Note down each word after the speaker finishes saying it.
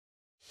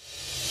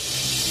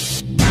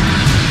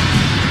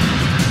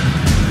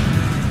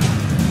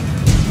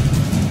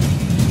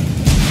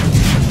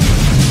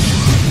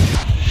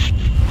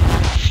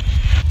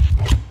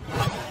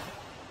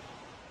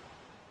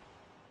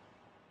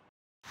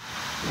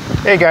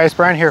Hey guys,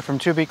 Brian here from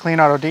 2B Clean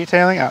Auto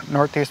Detailing out in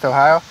Northeast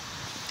Ohio.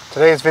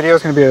 Today's video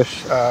is going to be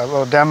a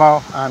little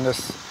demo on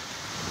this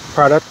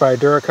product by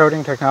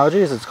Duracoating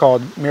Technologies. It's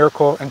called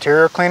Miracle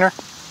Interior Cleaner,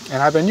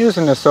 and I've been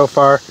using this so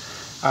far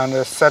on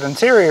this set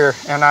interior,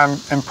 and I'm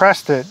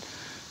impressed at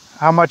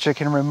how much it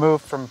can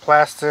remove from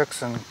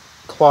plastics and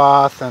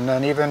cloth and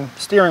then even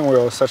steering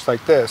wheels such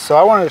like this. So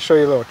I wanted to show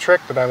you a little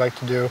trick that I like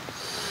to do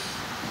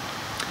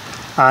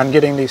on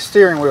getting these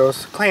steering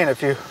wheels clean.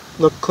 If you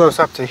look close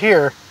up to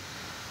here,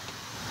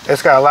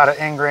 it's got a lot of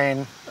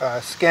ingrained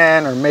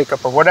skin or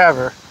makeup or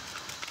whatever.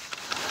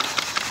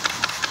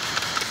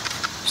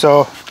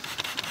 So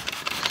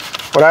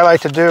what I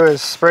like to do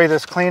is spray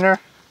this cleaner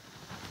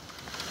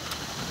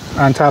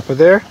on top of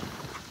there.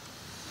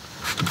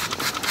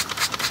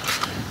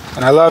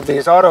 And I love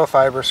these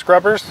Autofiber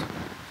scrubbers.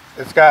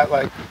 It's got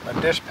like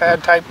a dish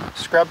pad type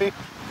scrubby.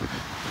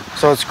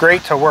 So it's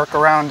great to work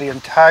around the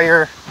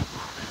entire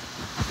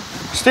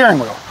steering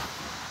wheel,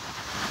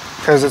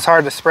 because it's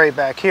hard to spray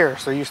back here,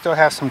 so you still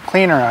have some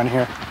cleaner on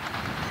here.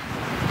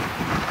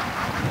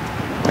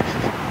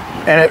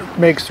 And it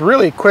makes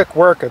really quick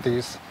work of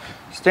these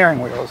steering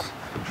wheels.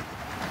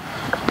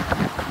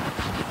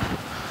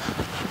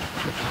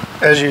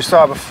 As you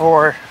saw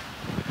before,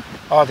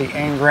 all the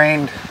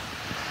ingrained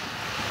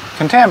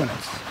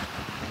contaminants.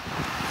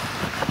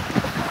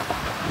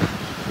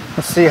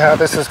 Let's see how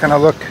this is going to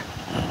look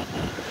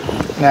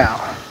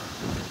now.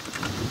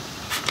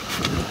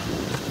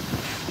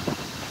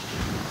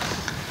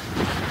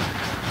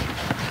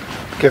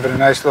 Give it a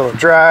nice little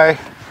dry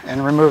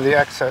and remove the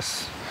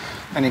excess,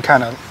 any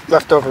kind of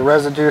leftover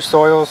residue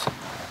soils.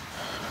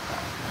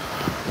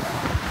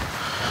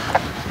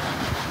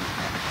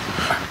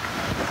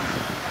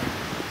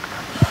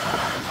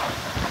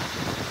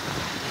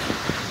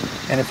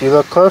 And if you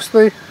look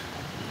closely,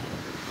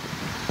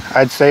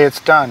 I'd say it's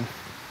done.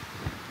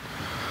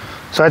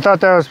 So I thought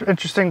that was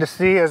interesting to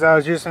see as I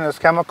was using this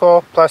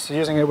chemical, plus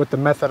using it with the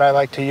method I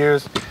like to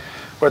use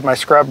with my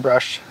scrub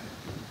brush.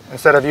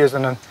 Instead of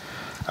using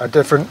a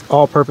different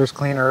all-purpose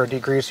cleaner or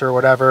degreaser or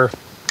whatever,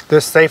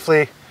 this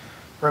safely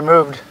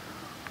removed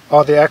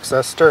all the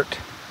excess dirt.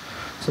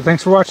 So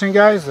thanks for watching,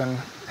 guys, and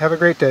have a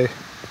great day.